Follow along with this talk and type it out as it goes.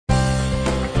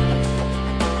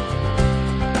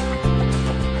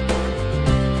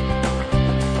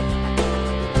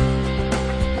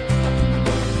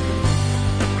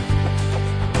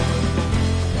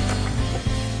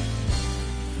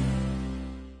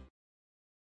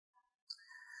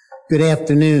Good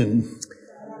afternoon.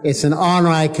 It's an honor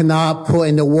I cannot put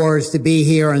into words to be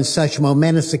here on such a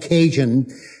momentous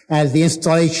occasion as the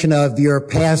installation of your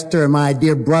pastor and my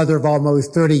dear brother of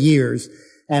almost 30 years.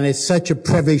 And it's such a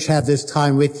privilege to have this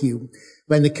time with you.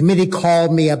 When the committee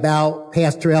called me about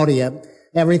Pastor Elliott,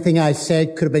 everything I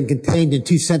said could have been contained in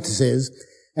two sentences.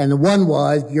 And the one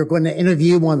was, you're going to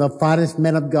interview one of the finest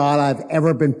men of God I've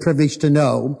ever been privileged to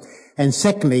know. And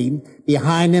secondly,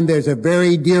 behind him, there's a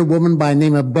very dear woman by the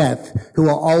name of Beth, who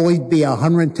will always be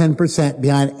 110%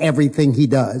 behind everything he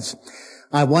does.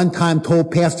 I one time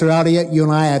told Pastor Elliott, you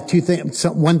and I have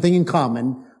one thing in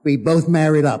common. We both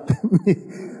married up.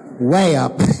 Way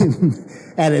up.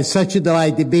 And it's such a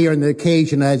delight to be here on the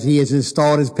occasion as he is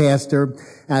installed as pastor.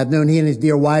 I've known he and his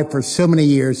dear wife for so many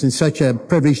years, and such a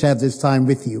privilege to have this time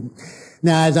with you.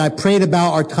 Now, as I prayed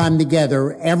about our time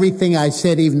together, everything I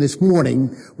said even this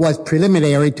morning was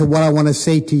preliminary to what I want to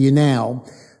say to you now.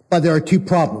 But there are two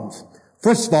problems.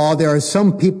 First of all, there are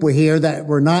some people here that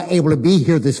were not able to be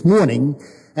here this morning.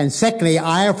 And secondly,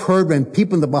 I have heard when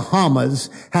people in the Bahamas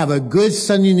have a good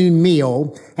Sunday noon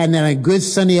meal and then a good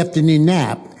Sunday afternoon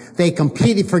nap, they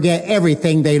completely forget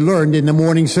everything they learned in the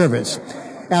morning service.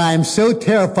 And I'm so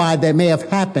terrified that may have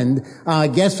happened, I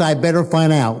guess I better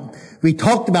find out. We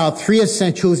talked about three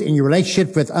essentials in your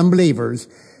relationship with unbelievers.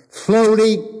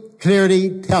 Slowly,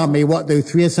 clearly tell me what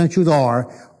those three essentials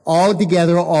are. All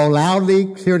together, all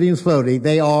loudly, clearly, and slowly.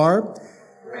 They are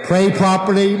pray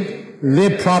properly,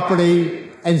 live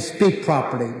properly, and speak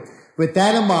properly. With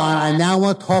that in mind, I now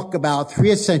want to talk about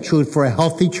three essentials for a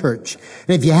healthy church.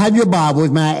 And if you have your Bibles,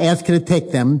 may I ask you to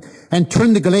take them and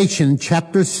turn to Galatians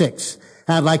chapter 6.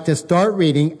 I'd like to start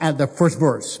reading at the first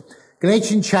verse.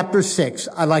 Galatians chapter 6,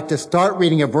 I'd like to start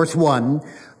reading at verse 1.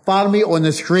 Follow me on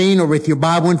the screen or with your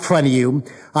Bible in front of you.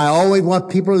 I always want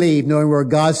people to leave knowing where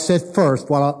God said first,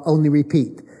 while I'll only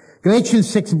repeat. Galatians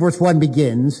 6 verse 1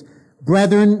 begins,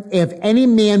 Brethren, if any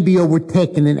man be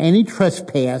overtaken in any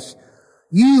trespass,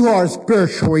 you who are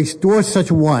spiritual, restore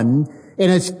such one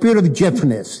in a spirit of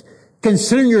gentleness.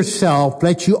 Consider yourself,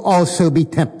 lest you also be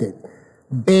tempted.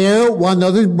 Bear one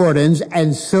another's burdens,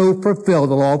 and so fulfill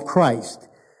the law of Christ.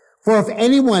 For if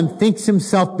anyone thinks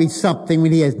himself be something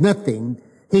when he has nothing,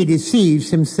 he deceives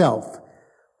himself.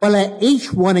 But let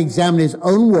each one examine his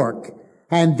own work,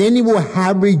 and then he will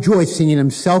have rejoicing in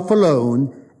himself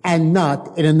alone, and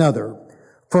not in another.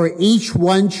 For each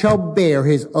one shall bear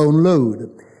his own load.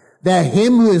 That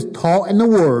him who is taught in the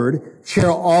word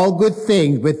share all good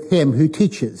things with him who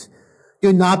teaches.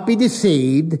 Do not be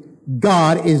deceived.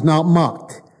 God is not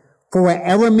mocked. For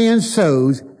whatever a man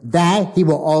sows, that he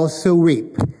will also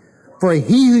reap. For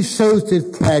he who sows to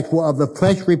the flesh will of the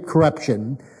flesh reap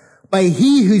corruption, but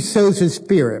he who sows the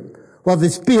Spirit will of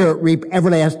the Spirit reap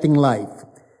everlasting life.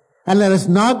 And let us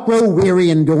not grow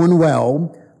weary in doing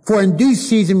well, for in due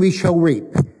season we shall reap,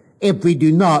 if we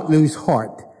do not lose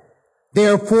heart.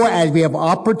 Therefore, as we have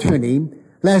opportunity,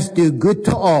 let us do good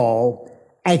to all,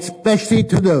 especially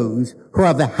to those who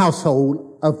are of the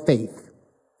household of faith.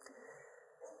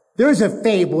 There's a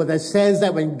fable that says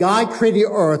that when God created the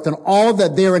earth and all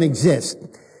that therein exists,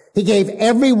 he gave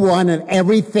everyone and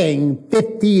everything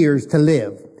 50 years to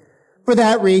live. For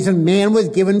that reason, man was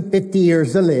given 50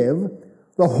 years to live.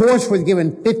 The horse was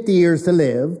given 50 years to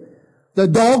live. The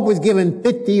dog was given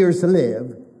 50 years to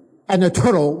live. And the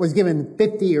turtle was given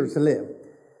 50 years to live.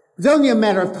 It was only a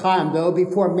matter of time, though,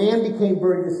 before man became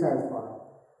very dissatisfied.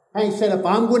 And he said, if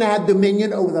I'm going to have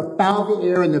dominion over the fowl of the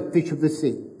air and the fish of the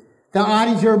sea, then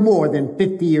I deserve more than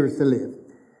 50 years to live.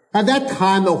 At that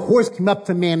time, the horse came up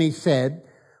to man and he said,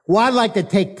 well, I'd like to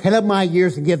take 10 of my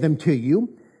years and give them to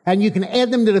you, and you can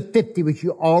add them to the 50 which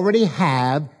you already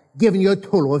have, giving you a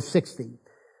total of 60.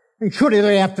 And shortly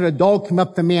thereafter, the dog came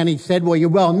up to man and he said, well, you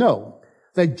well know,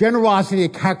 the generosity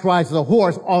that characterizes the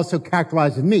horse also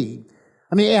characterizes me.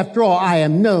 I mean, after all, I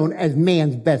am known as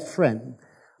man's best friend.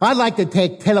 I'd like to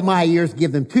take 10 of my years and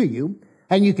give them to you,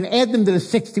 and you can add them to the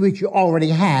 60 which you already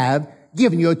have,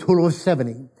 giving you a total of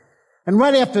 70. And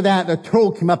right after that, the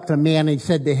turtle came up to the man and he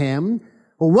said to him,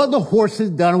 well, what the horse has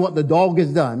done and what the dog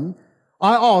has done,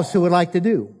 I also would like to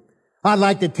do. I'd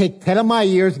like to take 10 of my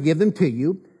years and give them to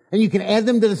you, and you can add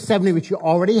them to the 70 which you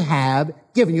already have,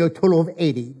 giving you a total of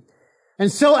 80.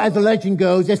 And so, as the legend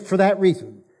goes, it's for that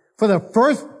reason. For the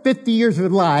first 50 years of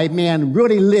his life, man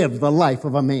really lived the life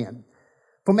of a man.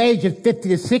 From ages 50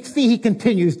 to 60, he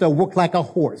continues to work like a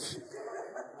horse.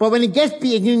 But when he gets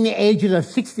beyond the ages of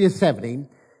 60 to 70,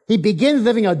 he begins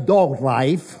living a dog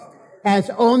life, and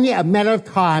it's only a matter of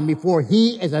time before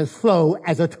he is as slow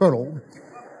as a turtle.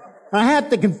 I have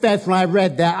to confess, when I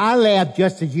read that, I laughed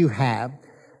just as you have.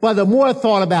 But the more I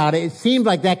thought about it, it seems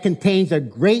like that contains a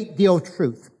great deal of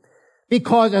truth.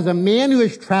 Because as a man who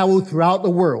has traveled throughout the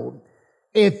world,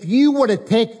 if you were to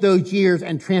take those years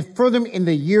and transfer them in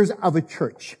the years of a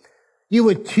church, you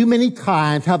would too many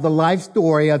times have the life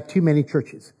story of too many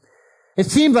churches. It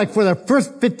seems like for the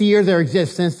first 50 years of their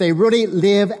existence, they really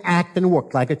live, act, and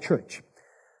work like a church.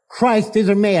 Christ is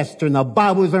their master, and the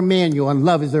Bible is their manual, and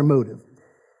love is their motive.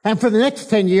 And for the next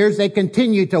 10 years, they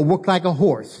continue to work like a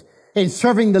horse in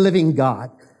serving the living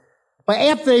God. But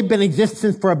after they've been in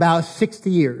existence for about 60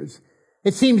 years,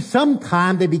 it seems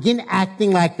sometimes they begin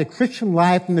acting like the Christian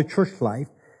life and the church life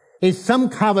is some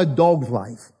kind of a dog's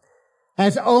life. And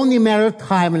it's only a matter of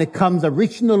time when it comes to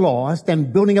reaching the lost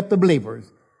and building up the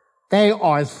believers. They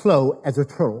are as slow as a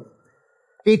turtle.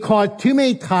 Because too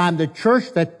many times the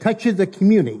church that touches the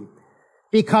community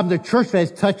becomes a church that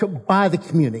is touched by the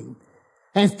community.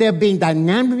 And instead of being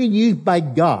dynamically used by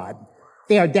God,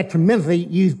 they are detrimentally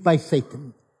used by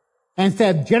Satan. And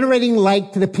instead of generating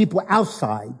light to the people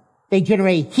outside, they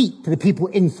generate heat to the people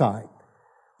inside.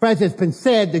 For as it's been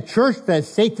said, the church that is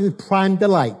Satan's prime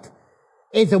delight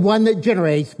is the one that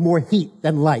generates more heat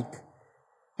than light.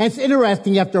 And it's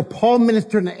interesting, after Paul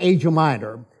ministered in Asia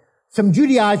Minor, some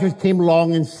Judaizers came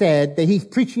along and said that he's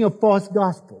preaching a false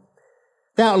gospel.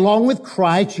 That along with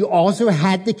Christ, you also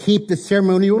had to keep the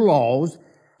ceremonial laws,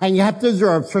 and you have to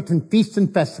observe certain feasts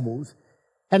and festivals.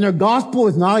 And their gospel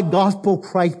is not a gospel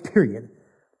Christ period,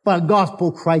 but a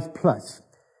gospel Christ plus.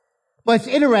 But it's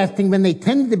interesting, when they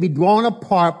tended to be drawn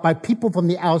apart by people from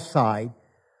the outside,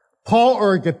 Paul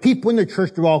urged the people in the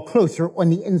church to draw closer on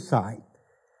the inside.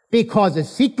 Because the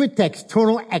secret to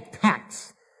external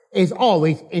attacks is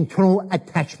always internal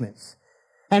attachments.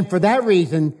 And for that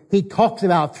reason, he talks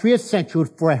about 3 essentials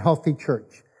for a healthy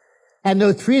church. And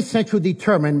those 3 essentials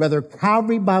determine whether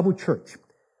Calvary Bible Church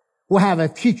will have a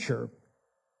future,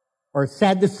 or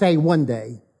sad to say one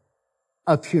day,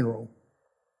 a funeral.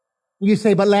 You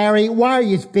say, but Larry, why are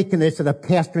you speaking this at a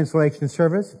pastor installation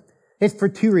service? It's for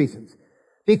 2 reasons.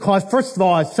 Because first of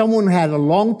all, as someone who had a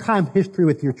long time history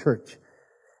with your church,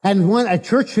 and a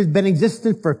church has been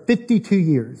existent for 52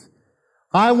 years,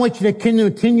 I want you to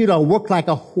continue to work like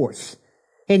a horse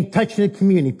in touching the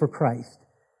community for Christ.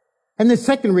 And the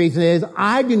second reason is,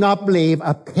 I do not believe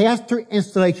a pastor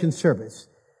installation service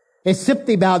is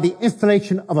simply about the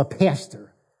installation of a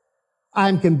pastor.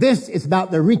 I'm convinced it's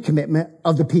about the recommitment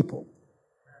of the people.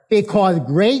 Because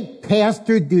great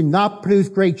pastors do not produce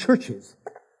great churches.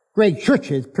 Great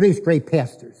churches produce great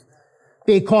pastors.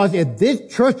 Because if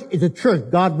this church is a church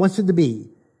God wants it to be,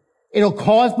 it'll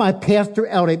cause my Pastor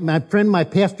Elliott, my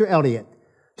Pastor Elliott,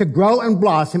 to grow and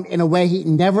blossom in a way he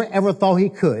never ever thought he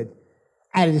could,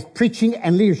 and his preaching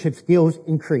and leadership skills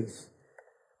increase.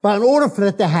 But in order for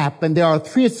that to happen, there are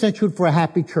 3 essentials for a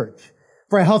happy church,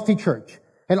 for a healthy church.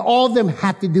 And all of them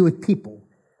have to do with people.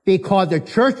 Because the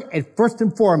church is first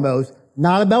and foremost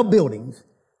not about buildings,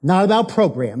 not about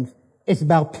programs, it's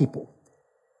about people.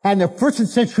 And the first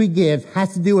essential he gives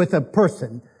has to do with a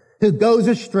person who goes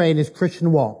astray in his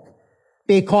Christian walk.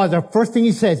 Because the first thing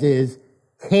he says is,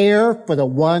 care for the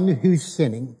one who's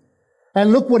sinning.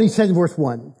 And look what he says in verse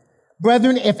 1.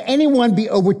 Brethren, if anyone be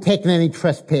overtaken in any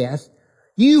trespass,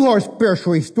 you who are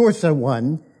spiritual, restore such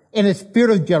one in a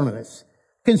spirit of gentleness.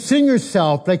 Consider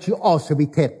yourself, that you also be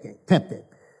tempted.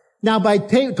 Now, by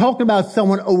talking about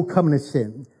someone overcoming a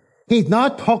sin, he's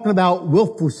not talking about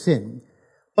willful sin,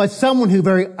 but someone who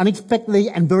very unexpectedly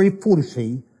and very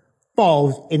foolishly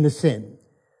falls into sin.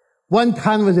 One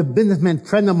time there was a businessman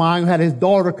friend of mine who had his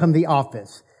daughter come to the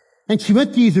office, and she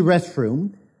went to use the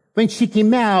restroom. When she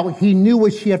came out, he knew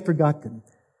what she had forgotten.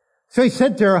 So he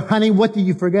said to her, honey, what did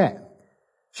you forget?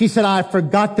 She said, I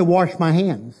forgot to wash my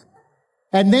hands.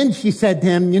 And then she said to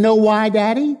him, you know why,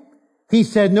 Daddy? He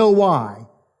said, no, why?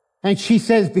 And she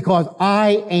says, because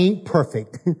I ain't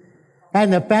perfect.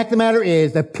 And the fact of the matter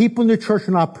is that people in the church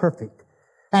are not perfect.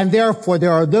 And therefore,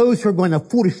 there are those who are going to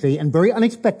foolishly and very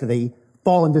unexpectedly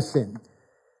fall into sin.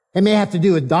 It may have to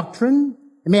do with doctrine.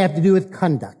 It may have to do with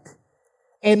conduct.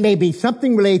 It may be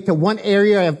something related to one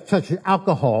area such as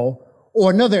alcohol,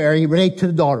 or another area related to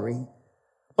adultery.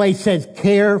 But he says,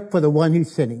 care for the one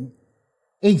who's sinning.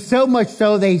 He's so much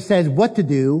so that he says what to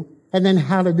do and then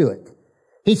how to do it.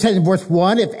 He says in verse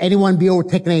 1, if anyone be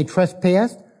overtaken in any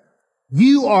trespass,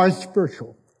 you are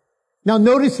spiritual. Now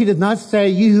notice he does not say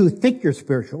you who think you're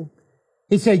spiritual.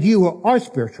 He said you are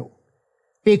spiritual.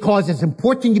 Because it's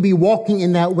important you be walking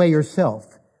in that way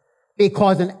yourself.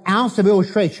 Because an ounce of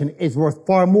illustration is worth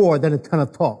far more than a ton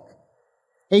of talk.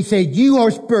 He said you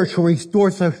are spiritual, restore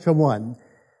such a one.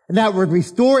 And that word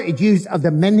restore is used of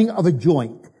the mending of a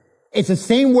joint. It's the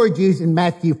same word used in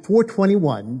Matthew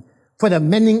 4:21 for the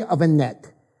mending of a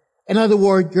net. In other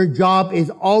words, your job is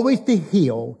always to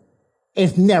heal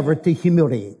is never to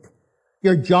humiliate.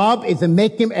 Your job is to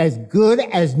make him as good,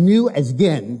 as new, as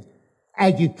again,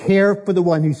 as you care for the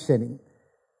one who's sinning.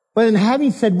 But in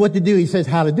having said what to do, he says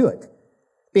how to do it.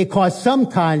 Because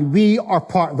sometimes we are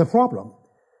part of the problem.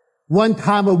 One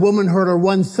time a woman heard her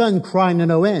one son crying to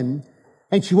no end,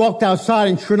 and she walked outside,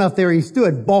 and sure enough, there he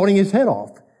stood, bawling his head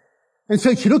off. And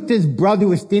so she looked at his brother who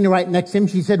was standing right next to him.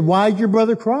 She said, "Why is your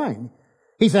brother crying?"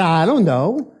 He said, "I don't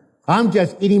know. I'm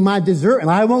just eating my dessert,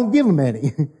 and I won't give him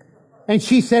any." And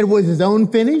she said, "Was his own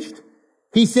finished?"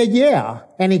 He said, "Yeah."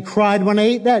 And he cried when I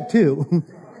ate that too.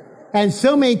 And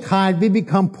so many times we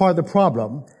become part of the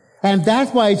problem. And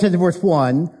that's why he says in verse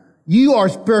 1, you are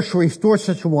spiritually restored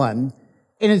such a one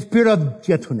in a spirit of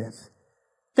gentleness.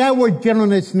 That word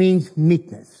gentleness means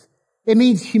meekness. It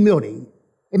means humility.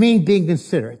 It means being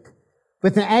considerate.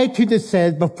 With an attitude that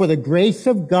says, "But for the grace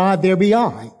of God, there be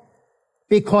I."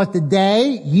 Because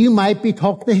today you might be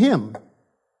talking to him,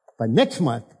 but next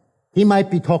month he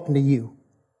might be talking to you.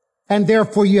 And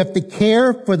therefore you have to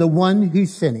care for the one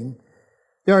who's sinning.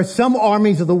 There are some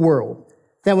armies of the world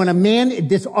that when a man is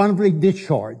dishonorably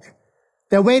discharged,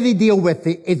 the way they deal with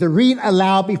it is to read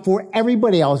aloud before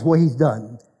everybody else what he's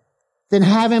done, then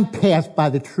have him passed by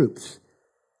the troops.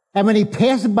 And when he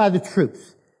passes by the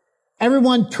troops,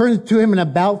 everyone turns to him in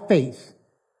about face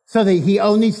so that he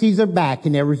only sees their back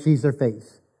and never sees their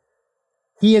face.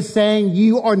 He is saying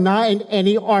you are not in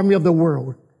any army of the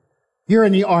world. You're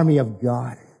in the army of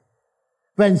God.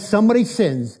 When somebody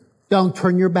sins, don't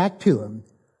turn your back to him.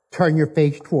 Turn your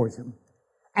face towards him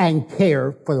and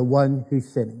care for the one who's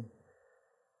sinning.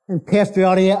 And Pastor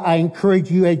Elliott, I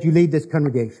encourage you as you lead this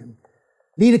congregation,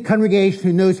 lead a congregation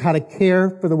who knows how to care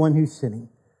for the one who's sinning,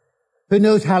 who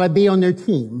knows how to be on their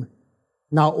team,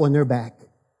 not on their back.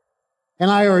 And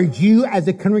I urge you as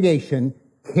a congregation,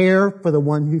 care for the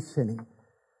one who's sinning.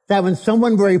 That when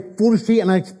someone very foolishly and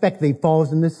unexpectedly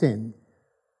falls into sin,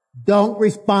 don't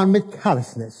respond with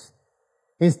callousness.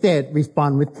 Instead,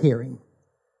 respond with caring.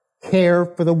 Care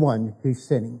for the one who's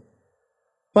sinning.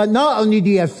 But not only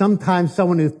do you have sometimes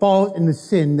someone who falls into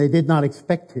sin they did not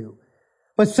expect to,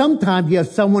 but sometimes you have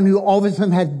someone who all of a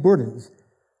sudden has burdens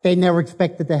they never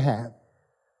expected to have.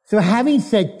 So having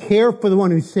said care for the one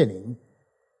who's sinning,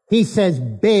 he says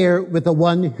bear with the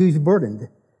one who's burdened.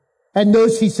 And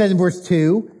notice he says in verse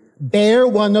 2, bear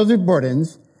one another's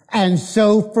burdens and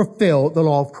so fulfill the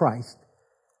law of Christ.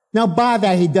 Now by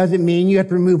that he doesn't mean you have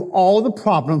to remove all the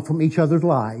problems from each other's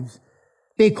lives,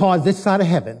 because this side of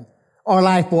heaven, our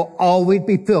life will always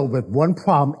be filled with one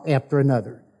problem after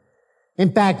another.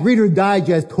 In fact, Reader's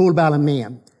Digest told about a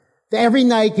man that every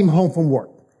night he came home from work.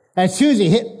 As soon as he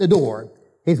hit the door,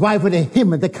 his wife would hit him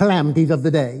with the calamities of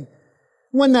the day.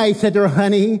 One night he said to her,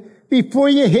 "Honey, before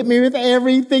you hit me with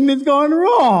everything that's gone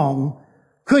wrong,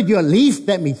 could you at least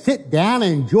let me sit down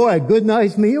and enjoy a good,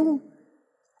 nice meal?"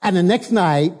 And the next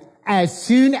night, as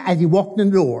soon as he walked in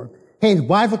the door, his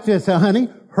wife looked at him and said, "Honey,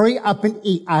 hurry up and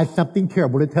eat. I have something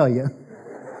terrible to tell you."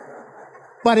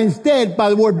 But instead, by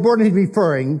the word burden, he's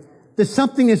referring to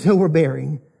something that's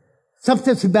overbearing.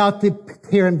 Something that's about to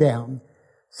tear him down.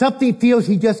 Something he feels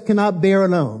he just cannot bear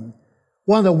alone.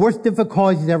 One of the worst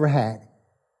difficulties he's ever had.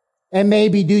 It may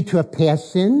be due to a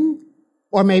past sin,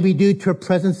 or maybe due to a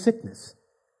present sickness.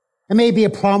 It may be a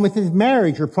problem with his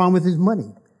marriage, or a problem with his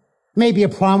money. It may be a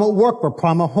problem at work, or a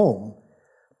problem at home.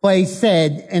 But he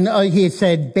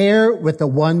said, bear with the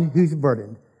one who's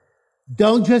burdened.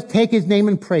 Don't just take his name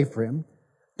and pray for him.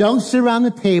 Don't sit around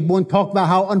the table and talk about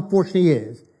how unfortunate he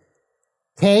is.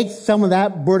 Take some of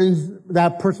that burdens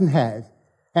that person has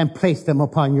and place them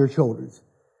upon your shoulders.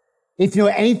 If you know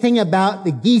anything about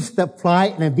the geese that fly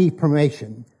in a V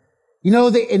formation, you know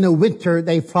that in the winter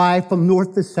they fly from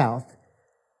north to south,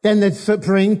 then the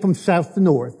spring from south to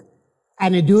north,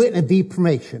 and they do it in a V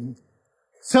formation,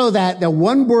 so that the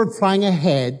one bird flying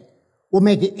ahead will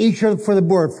make it easier for the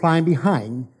bird flying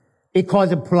behind,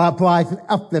 because it provides an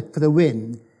uplift for the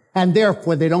wind, and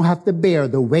therefore they don't have to bear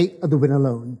the weight of the wind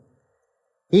alone.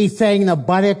 He's saying the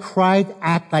body of Christ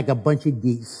act like a bunch of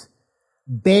geese.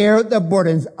 Bear the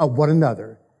burdens of one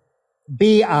another.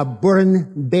 Be a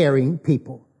burden-bearing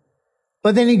people.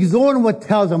 But then he's going what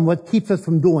tells them what keeps us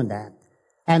from doing that.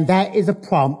 And that is a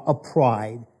problem of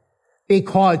pride.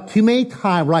 Because too many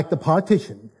times, like the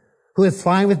politician who is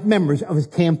flying with members of his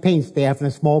campaign staff in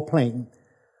a small plane,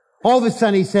 all of a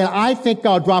sudden he said, "I think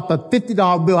I'll drop a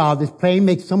 $50 bill out of this plane,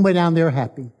 make somebody down there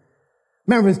happy."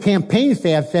 Remember, his campaign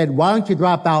staff said, "Why don't you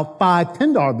drop out 5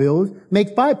 $10 bills,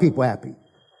 make 5 people happy?"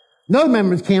 Another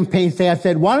member of his campaign staff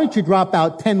said, "Why don't you drop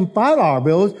out 10 $5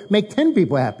 bills, make 10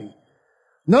 people happy?"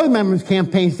 Another member of his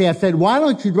campaign staff said, "Why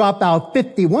don't you drop out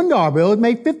 50 $1 bills,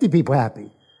 make 50 people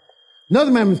happy?"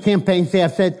 Another member of his campaign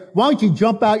staff said, why don't you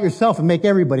jump out yourself and make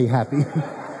everybody happy?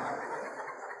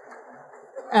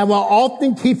 And what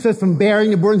often keeps us from bearing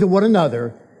the burdens of one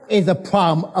another is a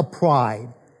problem of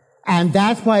pride. And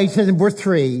that's why he says in verse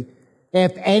 3,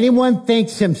 if anyone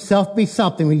thinks himself be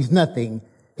something when he's nothing,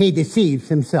 he deceives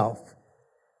himself.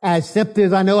 As simply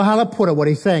as I know how to put it, what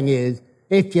he's saying is,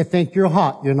 if you think you're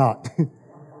hot, you're not.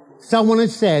 Someone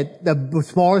has said the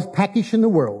smallest package in the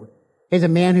world is a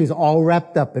man who's all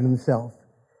wrapped up in himself.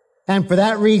 And for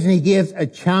that reason, he gives a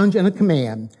challenge and a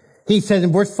command. He says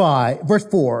in verse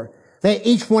 4, let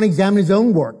each one examine his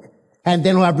own work, and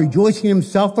then he'll have rejoicing in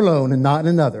himself alone and not in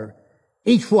another.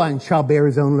 Each one shall bear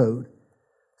his own load.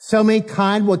 So many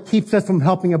times what keeps us from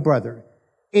helping a brother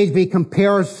is we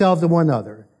compare ourselves to one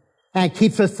another, and it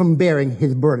keeps us from bearing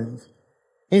his burdens.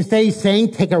 Instead, he's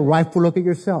saying, take a rightful look at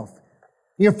yourself.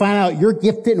 You'll find out you're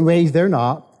gifted in ways they're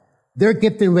not. They're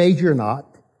gifted in ways you're not.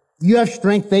 You have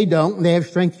strength they don't, and they have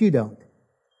strength you don't.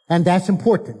 And that's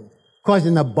important, because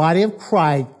in the body of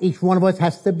Christ, each one of us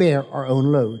has to bear our own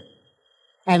load.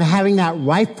 And having that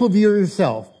rightful view of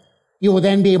yourself, you will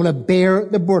then be able to bear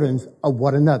the burdens of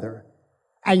one another.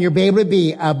 And you'll be able to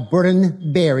be a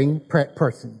burden-bearing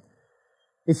person.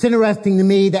 It's interesting to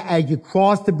me that as you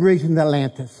cross the bridge in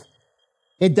Atlantis,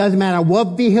 it doesn't matter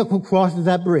what vehicle crosses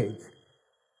that bridge.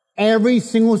 Every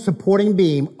single supporting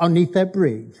beam underneath that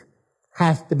bridge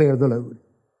has to bear the load.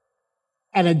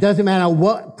 And it doesn't matter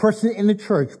what person in the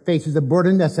church faces a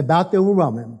burden that's about to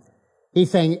overwhelm him. He's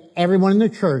saying everyone in the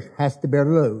church has to bear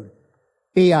the load.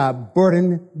 Be a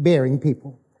burden-bearing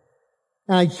people.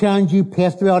 And I challenge you,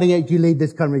 Pastor Elliott, as you lead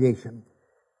this congregation,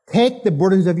 take the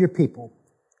burdens of your people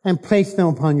and place them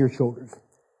upon your shoulders.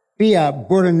 Be a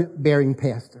burden-bearing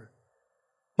pastor.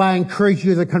 But I encourage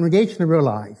you as a congregation to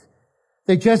realize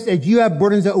that just as you have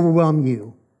burdens that overwhelm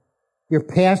you, your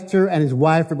pastor and his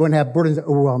wife are going to have burdens that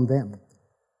overwhelm them.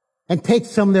 And take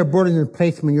some of their burdens and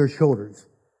place them on your shoulders.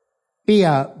 Be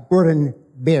a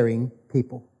burden-bearing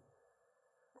people.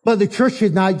 But the church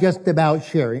is not just about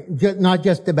sharing, not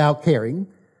just about caring,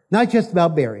 not just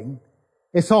about bearing.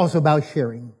 It's also about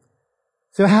sharing.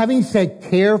 So having said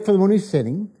care for the one who's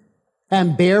sinning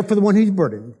and bear for the one who's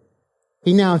burdened,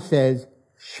 he now says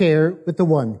share with the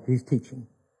one who's teaching.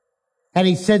 And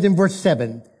he says in verse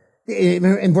 6,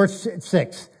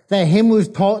 that him who is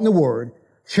taught in the word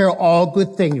share all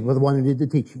good things with the one who did the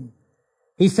teaching.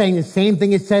 He's saying the same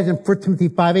thing it says in 1 Timothy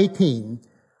 5:18.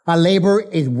 A laborer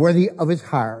is worthy of his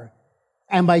hire.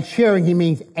 And by sharing, he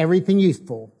means everything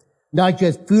useful. Not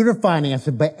just food or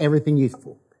finances, but everything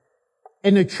useful.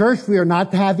 In the church, we are not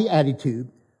to have the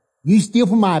attitude, you steal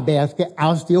from my basket,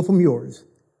 I'll steal from yours.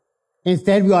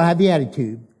 Instead, we ought to have the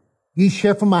attitude, you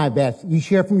share from my basket, you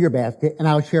share from your basket, and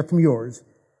I'll share from yours.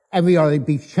 And we ought to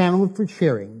be channeled for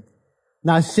sharing,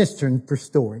 not a cistern for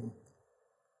storing.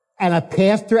 And a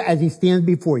pastor, as he stands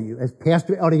before you, as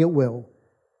Pastor Elliott will,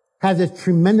 has a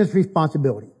tremendous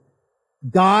responsibility.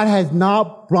 God has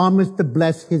not promised to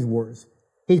bless his words.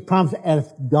 He's promised to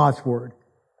add God's word.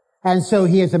 And so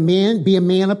he is be a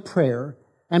man of prayer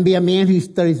and be a man who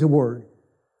studies the word.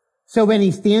 So when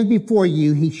he stands before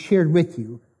you, he shared with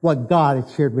you what God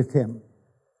has shared with him.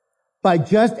 But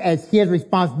just as he has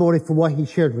responsibility for what he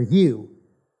shared with you,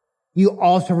 you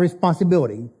also have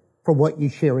responsibility for what you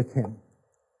share with him.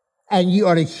 And you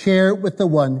are to share with the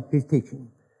one who's teaching.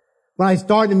 When I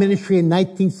started the ministry in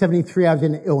 1973, I was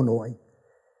in Illinois.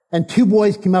 And two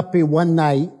boys came up here one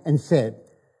night and said,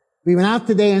 we went out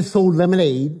today and sold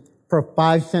lemonade for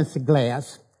 5 cents a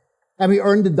glass, and we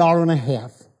earned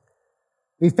 $1.50.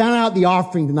 We found out the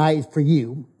offering tonight is for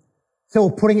you, so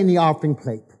we're putting it in the offering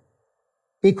plate.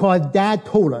 Because Dad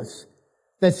told us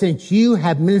that since you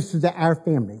have ministered to our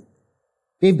family,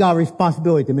 we've got a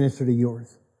responsibility to minister to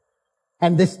yours.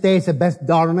 And this day is the best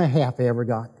 $1.50 I ever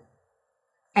got.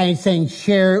 And he's saying,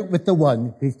 share with the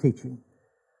one who's teaching.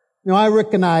 You know, I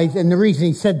recognize, and the reason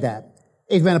he said that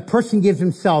is when a person gives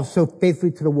himself so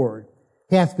faithfully to the word,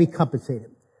 he has to be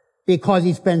compensated because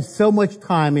he spends so much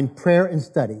time in prayer and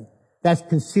study that's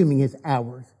consuming his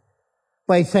hours.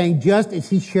 But he's saying, just as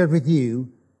he shared with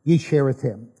you, you share with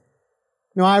him.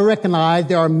 Now, I recognize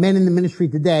there are men in the ministry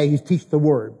today who teach the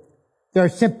word. They're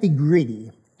simply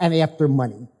greedy and after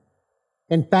money.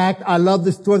 In fact, I love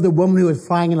the story of the woman who was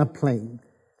flying in a plane.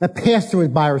 The pastor was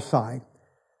by her side.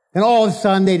 And all of a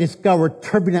sudden, they discovered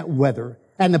turbulent weather,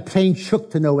 and the plane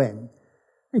shook to no end.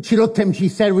 And she looked at him and she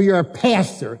said, well, you're a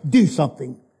pastor. Do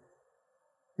something.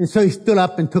 And so he stood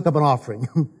up and took up an offering.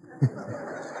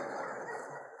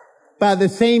 But at the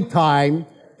same time,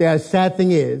 the sad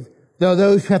thing is, there are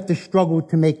those who have to struggle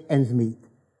to make ends meet.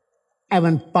 And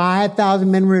when 5,000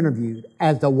 men were interviewed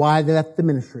as to why they left the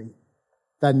ministry,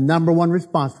 the number one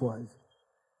response was,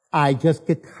 I just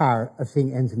get tired of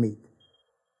seeing ends meet.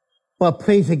 But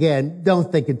please, again,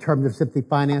 don't think in terms of simply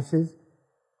finances.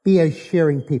 Be a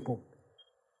sharing people.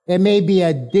 It may be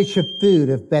a dish of food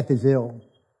if Beth is ill,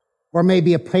 or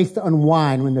maybe a place to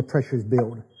unwind when the pressures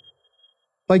build.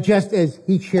 But just as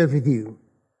he shares with you,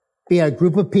 be a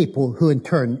group of people who in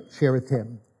turn share with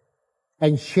him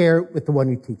and share with the one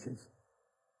who teaches.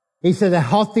 He said a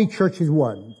healthy church is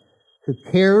one who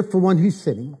cares for one who's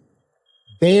sitting,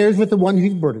 bears with the one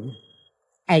who's burdened,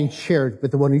 and shares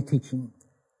with the one who's teaching.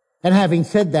 And having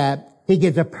said that, he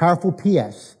gives a powerful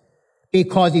PS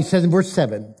because he says in verse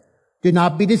 7, do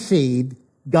not be deceived,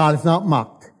 God is not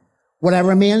mocked.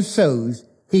 Whatever a man sows,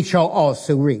 he shall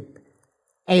also reap.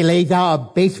 And he lays out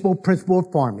a basic principle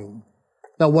of farming,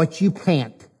 that what you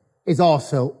plant is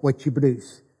also what you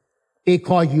produce,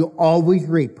 because you always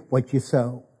reap what you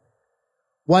sow.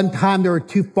 One time there were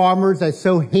two farmers that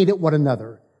so hated one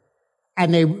another,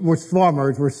 and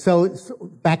farmers were so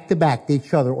back to back to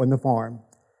each other on the farm.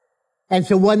 And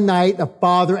so one night, the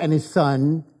father and his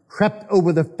son crept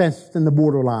over the fence in the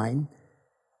borderline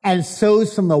and sowed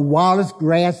some of the wildest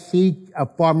grass seed a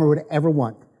farmer would ever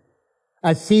want.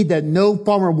 A seed that no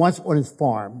farmer wants on his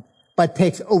farm, but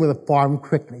takes over the farm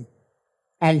quickly.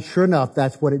 And sure enough,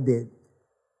 that's what it did.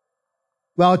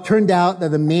 Well, it turned out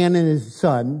that the man and his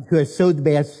son who had sowed the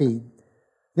bad seed,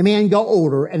 the man got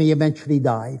older and he eventually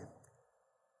died.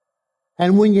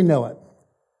 And when you know it,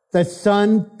 the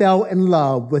son fell in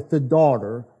love with the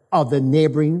daughter of the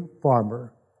neighboring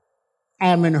farmer.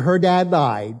 And when her dad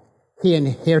died, he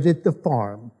inherited the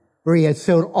farm where he had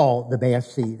sowed all the bad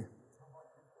seed.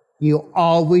 You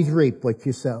always reap what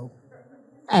you sow.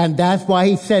 And that's why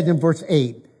he said in verse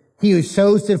 8, he who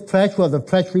sows the flesh will the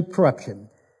flesh reap corruption.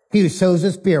 He who sows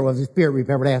the spirit will the spirit reap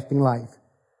everlasting life.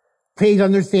 Please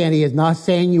understand, he is not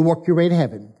saying you work your way to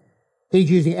heaven. He's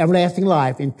using everlasting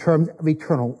life in terms of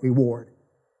eternal reward.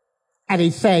 And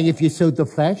he's saying if you sow the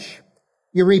flesh,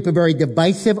 you reap a very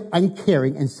divisive,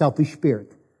 uncaring, and selfish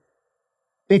spirit.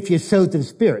 If you sow to the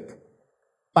spirit,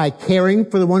 by caring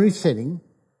for the one who's sitting,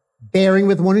 bearing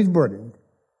with the one who's burdened,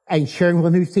 and sharing with the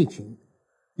one who's teaching,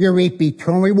 you reap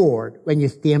eternal reward when you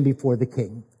stand before the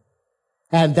King.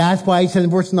 And that's why he says in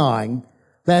verse 9,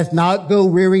 let us not go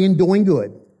weary in doing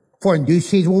good, for in due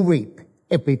season we'll reap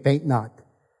if we faint not.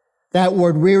 That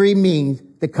word weary means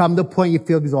to come to the point you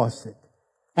feel exhausted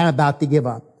and about to give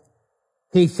up.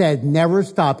 He said, never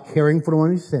stop caring for the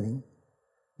one who's sitting.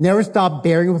 Never stop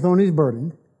bearing with the one who's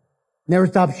burdened. Never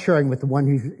stop sharing with the one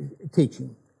who's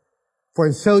teaching. For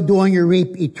in so doing you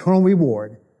reap eternal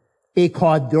reward,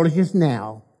 because diligence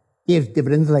now gives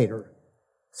dividends later.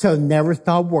 So never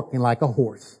stop working like a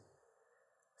horse.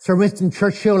 Sir Winston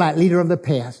Churchill, that leader of the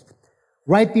past,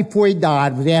 right before he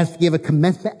died, was asked to give a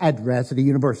commencement address at a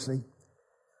university.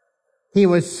 He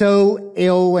was so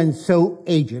ill and so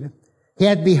aged, he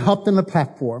had to be helped on the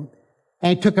platform,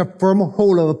 and he took a firm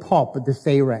hold of the pulpit to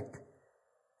stay erect.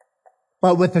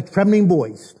 But with a trembling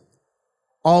voice,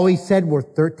 all he said were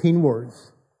 13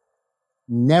 words.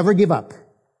 Never give up.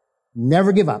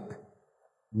 Never give up.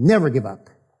 Never give up.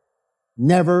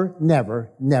 Never,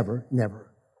 never, never,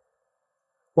 never.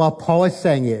 What Paul is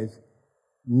saying is,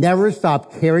 never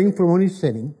stop caring for one who's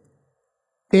sitting,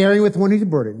 bearing with one who's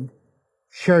burdened,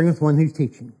 sharing with one who's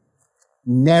teaching.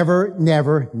 Never,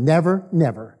 never, never,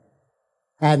 never.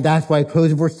 And that's why I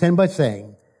close verse 10 by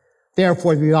saying,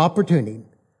 therefore, the opportunity,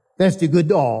 let's do good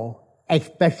to all,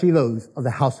 especially those of the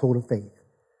household of faith.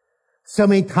 So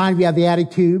many times we have the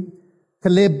attitude to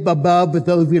live above with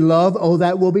those we love, oh,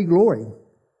 that will be glory.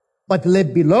 But to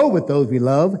live below with those we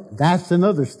love, that's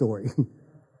another story.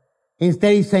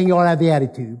 Instead, he's saying you ought to have the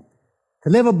attitude to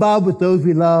live above with those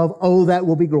we love, oh, that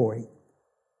will be glory.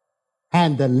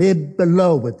 And to live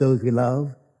below with those we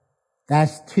love,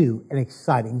 that's too an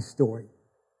exciting story.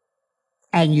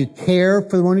 And you care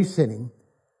for the one who's sinning,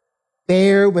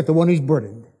 bear with the one who's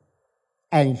burdened,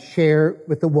 and share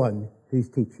with the one who's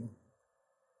teaching.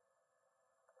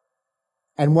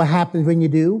 And what happens when you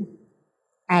do?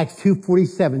 Acts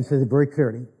 2:47 says it very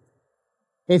clearly.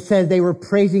 It says they were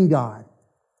praising God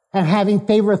and having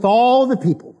favor with all the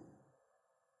people.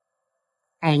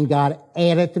 And God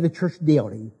added to the church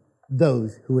daily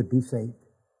those who would be saved.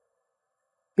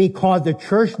 Because the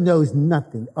church knows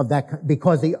nothing of that,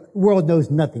 because the world knows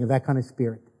nothing of that kind of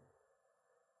spirit.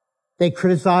 They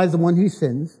criticize the one who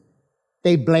sins,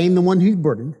 they blame the one who's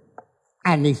burdened,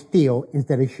 and they steal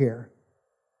instead of share.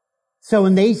 So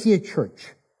when they see a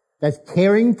church that's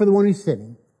caring for the one who's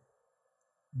sinning,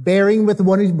 bearing with the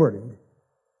one who's burdened,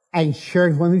 and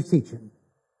sharing with the one who's teaching,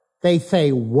 they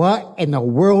say, what in the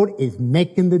world is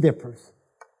making the difference?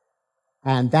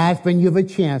 And that's when you have a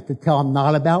chance to tell him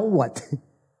not about what,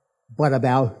 but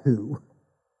about who.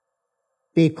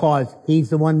 Because he's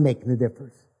the one making the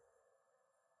difference.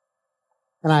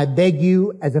 And I beg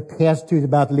you, as a pastor who's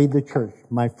about to leave the church,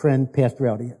 my friend, Pastor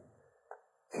Elliott,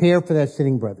 care for that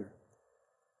sinning brother.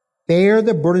 Bear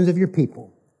the burdens of your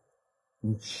people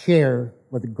and share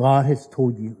what God has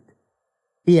told you.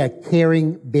 Be a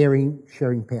caring, bearing,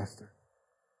 sharing pastor.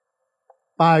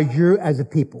 By you as a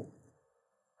people,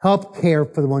 help care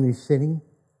for the one who's sinning.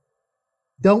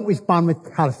 Don't respond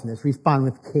with callousness. Respond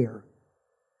with care.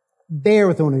 Bear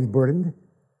with the one who's burdened.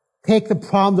 Take the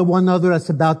problem to one another that's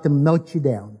about to melt you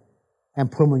down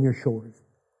and put them on your shoulders.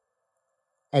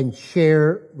 And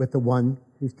share with the one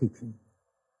who's teaching.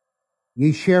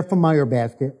 You share from my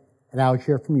basket, and I'll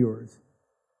share from yours.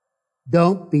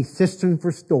 Don't be cisterns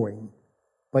for storing,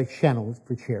 but channels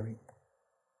for sharing.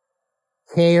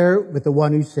 Care with the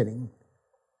one who's sitting.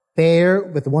 Bear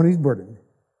with the one who's burdened.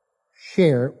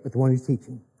 Share with the one who's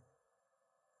teaching.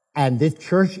 And this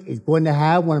church is going to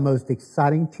have one of the most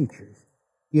exciting teachers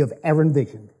you have ever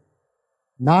envisioned.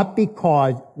 Not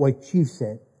because what you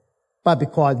said, but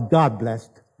because God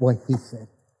blessed what he said.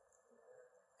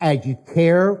 As you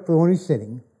care for the one who's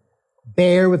sitting,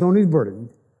 bear with the one who's burdened,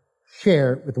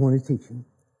 share with the one who's teaching.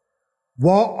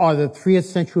 What are the three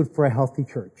essentials for a healthy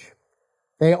church?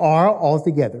 They are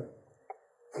altogether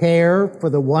care for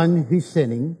the one who's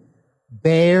sinning,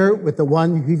 bear with the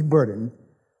one who's burdened,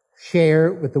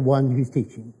 share with the one who's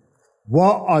teaching.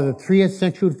 What are the three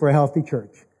essentials for a healthy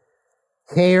church?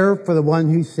 Care for the one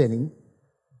who's sinning,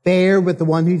 bear with the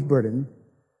one who's burdened,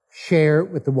 share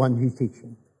with the one who's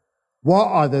teaching. What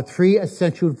are the three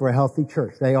essentials for a healthy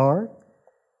church? They are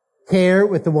care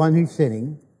with the one who's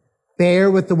sinning, bear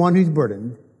with the one who's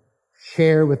burdened,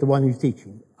 share with the one who's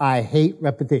teaching. I hate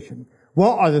repetition.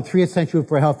 What are the three essentials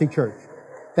for a healthy church?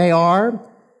 They are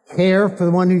care for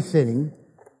the one who's sinning,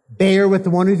 bear with the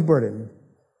one who's burdened,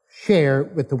 share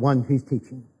with the one who's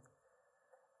teaching.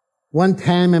 One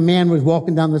time a man was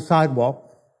walking down the sidewalk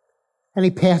and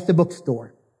he passed a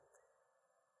bookstore.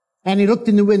 And he looked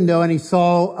in the window and he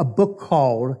saw a book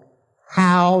called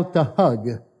How to Hug.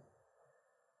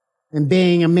 And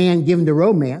being a man given to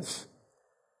romance,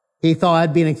 he thought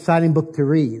it'd be an exciting book to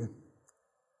read.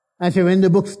 And so he went in the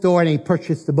bookstore and he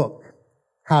purchased the book,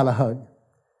 How to Hug.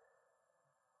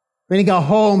 When he got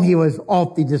home, he was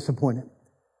awfully disappointed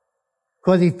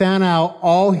because he found out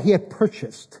all he had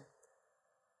purchased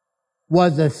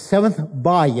was the 7th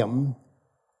volume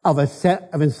of a set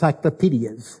of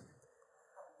encyclopedias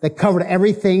that covered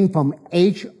everything from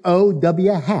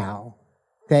H-O-W How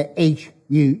to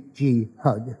H-U-G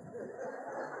Hug.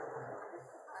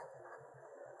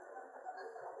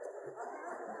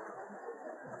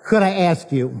 Could I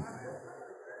ask you,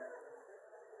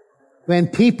 when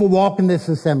people walk in this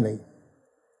assembly,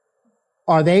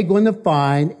 are they going to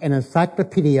find an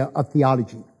encyclopedia of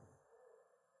theology?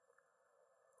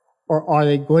 Or are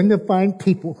they going to find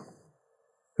people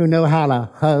who know how to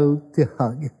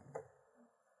hug?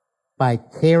 By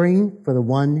caring for the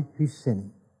one who's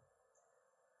sinning,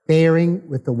 bearing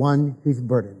with the one who's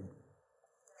burdened,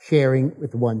 sharing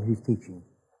with the one who's teaching.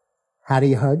 How do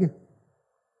you hug?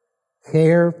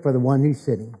 Care for the one who's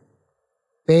sitting,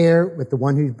 bear with the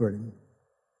one who's burdened,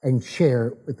 and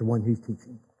share with the one who's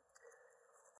teaching.